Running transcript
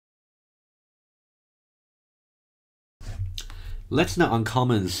Let's now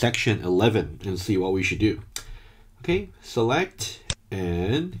uncomment section 11 and see what we should do. Okay, select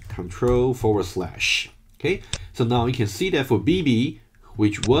and control/. Okay, so now you can see that for BB,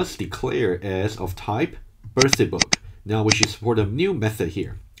 which was declared as of type BirthdayBook, now we should support a new method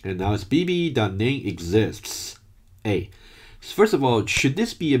here. And now it's bb.nameExists A. So first of all, should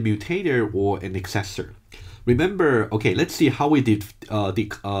this be a mutator or an accessor? Remember, okay, let's see how we determine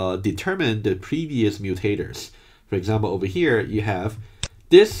the previous mutators. For example, over here, you have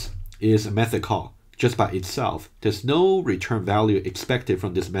this is a method call just by itself. There's no return value expected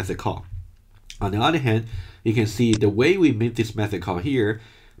from this method call. On the other hand, you can see the way we made this method call here,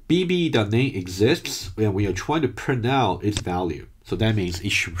 bb.nameExists, and we are trying to print out its value. So that means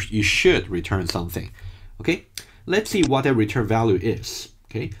it should return something. Okay, let's see what that return value is.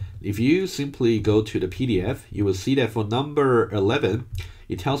 Okay, if you simply go to the PDF, you will see that for number 11,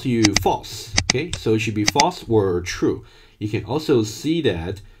 it tells you false. Okay, so it should be false or true. You can also see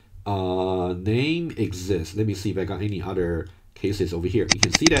that name exists. Let me see if I got any other cases over here. You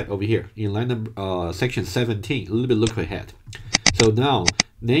can see that over here in line number section 17. A little bit look ahead. So now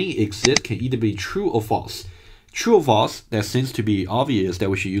name exists can either be true or false. True or false, that seems to be obvious that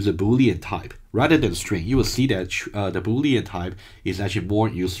we should use a Boolean type rather than string. You will see that the Boolean type is actually more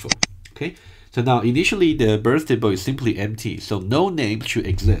useful. Okay, so now initially the BirthdayBook is simply empty, so no name should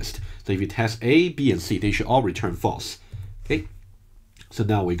exist. So if you test A, B, and C, they should all return false. Okay, so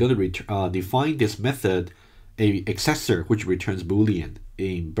now we're going to define this method, a accessor which returns Boolean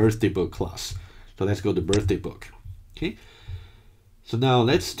in BirthdayBook class. So let's go to BirthdayBook. Okay, so now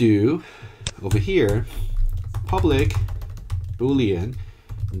let's do over here public Boolean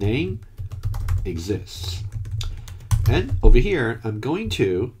name exists, and over here I'm going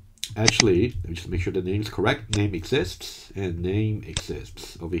to actually, let me just make sure the name is correct, name exists and name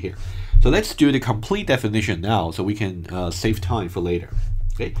exists over here. So let's do the complete definition now so we can save time for later.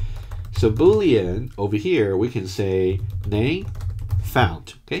 Okay, so Boolean over here we can say name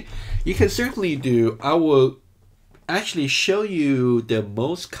found. Okay, you can certainly do, I will actually show you the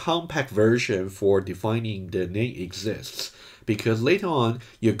most compact version for defining the name exists, because later on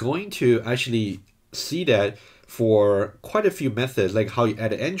you're going to actually see that for quite a few methods, like how you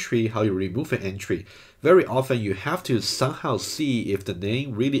add an entry, how you remove an entry, very often you have to somehow see if the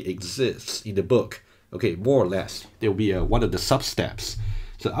name really exists in the book. Okay, more or less there will be one of the sub steps.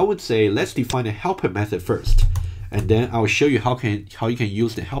 So I would say let's define a helper method first, and then I will show you how you can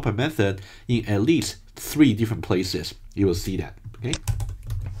use the helper method in at least 3 different places. You will see that. Okay,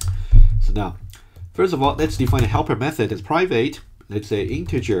 so now first of all, let's define a helper method that's private. Let's say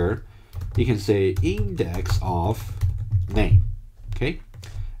integer. You can say indexOf name. Okay,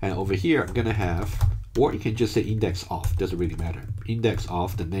 and over here I'm gonna have, or you can just say indexOf, doesn't really matter,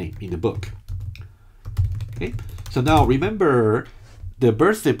 indexOf the name in the book. Okay, so now remember the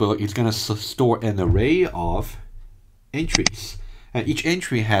BirthdayBook is gonna store an array of entries, and each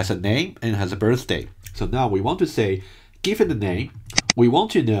entry has a name and has a birthday. So now we want to say, given the name, we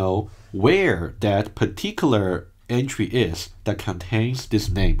want to know where that particular entry is that contains this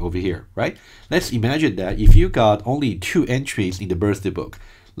name over here, right? Let's imagine that if you got only 2 entries in the BirthdayBook,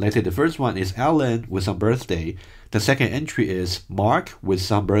 let's say the first one is Alan with some birthday, the second entry is Mark with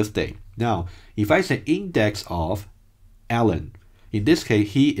some birthday. Now, if I say indexOf Alan, in this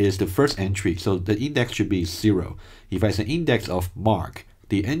case, he is the first entry, so the index should be 0. If I say indexOf Mark,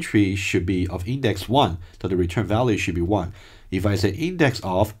 the entry should be of index 1, so the return value should be 1. If I say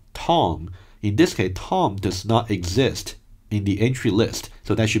indexOf Tom, in this case, Tom does not exist in the entry list,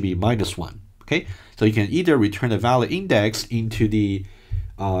 so that should be -1. Okay, so you can either return a valid index into the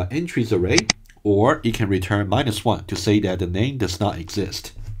entries array, or you can return -1 to say that the name does not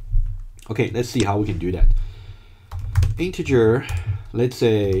exist. Okay, let's see how we can do that. Integer, let's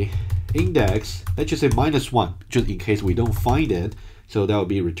say index, let's just say -1, just in case we don't find it, so that will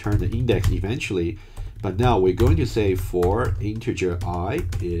be return the index eventually. But now we're going to say for integer I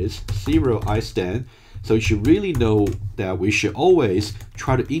is 0 I stand. So you should really know that we should always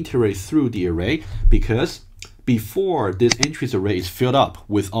try to iterate through the array, because before this entries array is filled up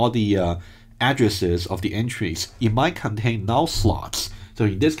with all the addresses of the entries, it might contain null slots. So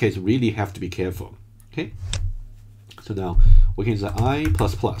in this case, really have to be careful. Okay, so now we can say I++.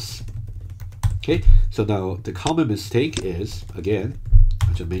 Okay, so now the common mistake is, again,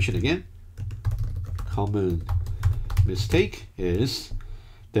 I just mentioned again, common mistake is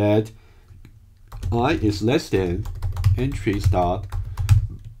that I is less than entries dot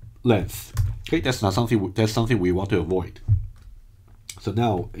length. Okay, that's something we want to avoid. So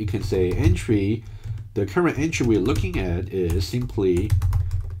now you can say entry, the current entry we're looking at is simply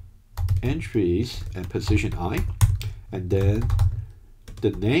entries at position I, and then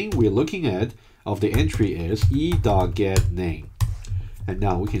the name we're looking at of the entry is e.getName. And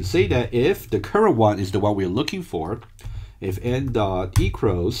now we can say that if the current one is the one we're looking for, if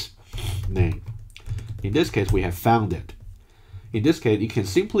n.equals name, in this case we have found it. In this case, you can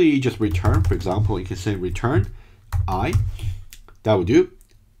simply just return, for example, you can say return I, that will do,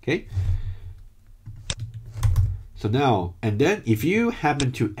 okay? So now, and then if you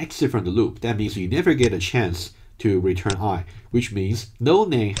happen to exit from the loop, that means you never get a chance to return I, which means no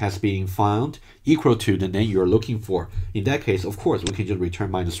name has been found equal to the name you're looking for. In that case, of course, we can just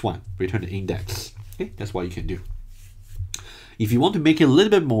return -1, return the index. Okay, that's what you can do. If you want to make it a little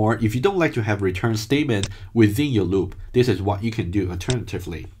bit more, if you don't like to have return statement within your loop, this is what you can do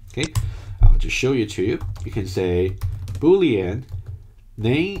alternatively. Okay, I'll just show you to you. You can say Boolean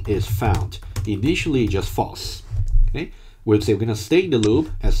name is found, initially just false. Okay, we'll say we're gonna stay in the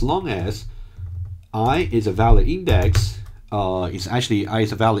loop as long as I is a valid index. It's actually I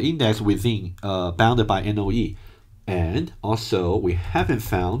is a valid index within bounded by NOE, and also we haven't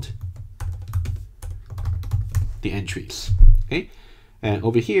found the entries. Okay, and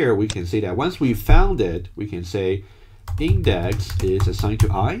over here we can say that once we found it, we can say index is assigned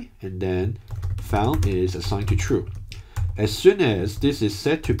to I, and then found is assigned to true. As soon as this is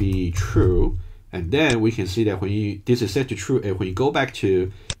set to be true, and then we can see that when this is set to true, and when you go back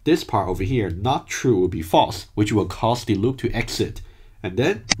to this part over here, not true will be false, which will cause the loop to exit. And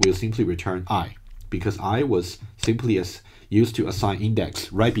then we'll simply return I, because I was simply used to assign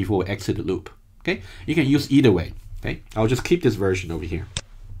index right before we exit the loop. Okay, you can use either way. Okay, I'll just keep this version over here.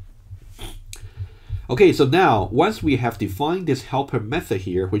 Okay, so now once we have defined this helper method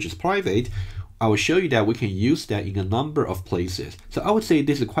here, which is private, I will show you that we can use that in a number of places. So I would say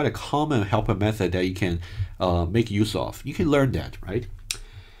this is quite a common helper method that you can make use of. You can learn that, right?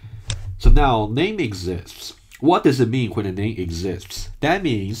 So now nameExists. What does it mean when a name exists? That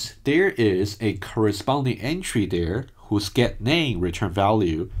means there is a corresponding entry there whose getName return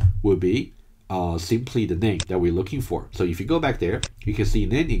value will be simply the name that we're looking for. So if you go back there, you can see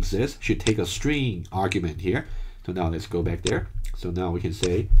nameExists should take a string argument here. So now let's go back there. So now we can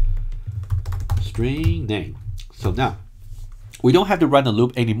say string name. So now we don't have to run the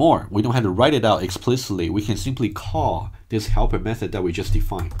loop anymore. We don't have to write it out explicitly. We can simply call this helper method that we just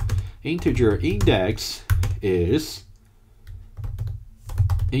defined. Integer index is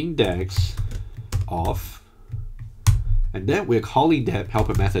indexOf, and then we're calling that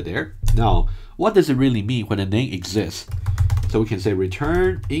helper method there. Now, what does it really mean when a name exists? So we can say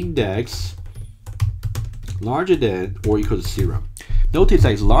return index larger than or equal to 0. Notice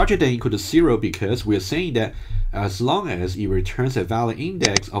that it's larger than or equal to 0 because we're saying that as long as it returns a valid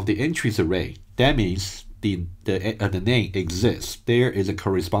index of the entries array, that means the name exists. There is a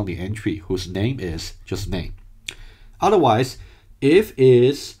corresponding entry whose name is just name. Otherwise, if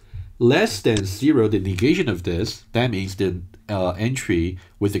it's less than 0, the negation of this, that means the entry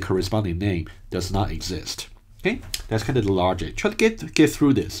with the corresponding name does not exist. Okay, that's kind of the logic. Try to get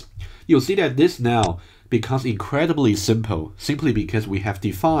through this. You'll see that this now becomes incredibly simple simply because we have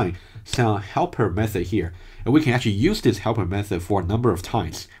defined some helper method here, and we can actually use this helper method for a number of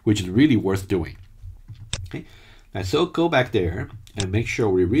times, which is really worth doing. Okay, and so go back there and make sure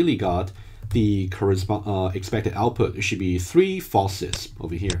we really got the correspond expected output. It should be 3 falses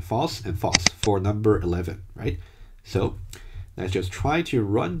over here, false and false for number 11, right? So let's just try to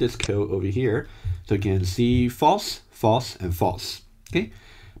run this code over here so you can see false, false, and false. Okay,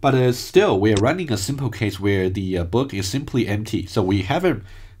 but still we are running a simple case where the book is simply empty. So we haven't,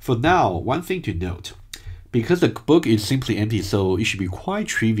 for now, one thing to note, because the book is simply empty, so it should be quite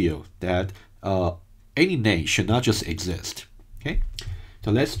trivial that any name should not just exist. Okay,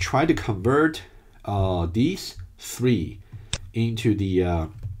 so let's try to convert these 3 into the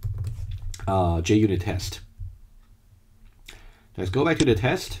JUnit test. Let's go back to the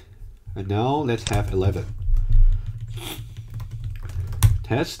test, and now let's have 11.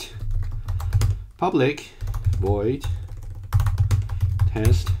 Test public void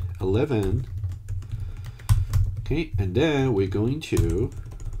test 11. Okay, and then we're going to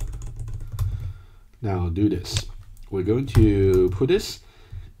now do this. We're going to put this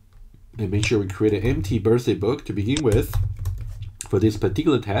and make sure we create an empty birthday book to begin with for this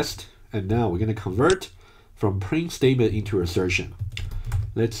particular test. And now we're going to convert from print statement into assertion.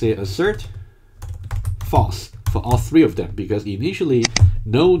 Let's say assert false for all 3 of them because initially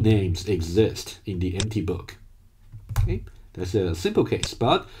no names exist in the empty book. Okay, that's a simple case,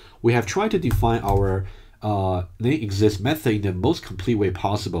 but we have tried to define our nameExists method in the most complete way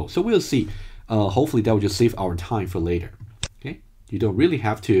possible. So we'll see. Hopefully that will just save our time for later. Okay, you don't really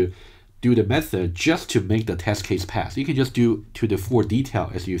have to do the method just to make the test case pass. You can just do to the full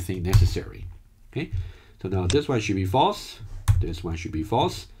detail as you think necessary. Okay, so now this one should be false, this one should be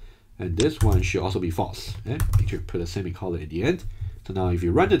false, and this one should also be false. Okay, make sure to put a semicolon at the end. So now if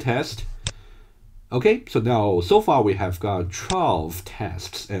you run the test, okay, so now so far we have got 12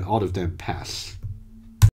 tests and all of them pass.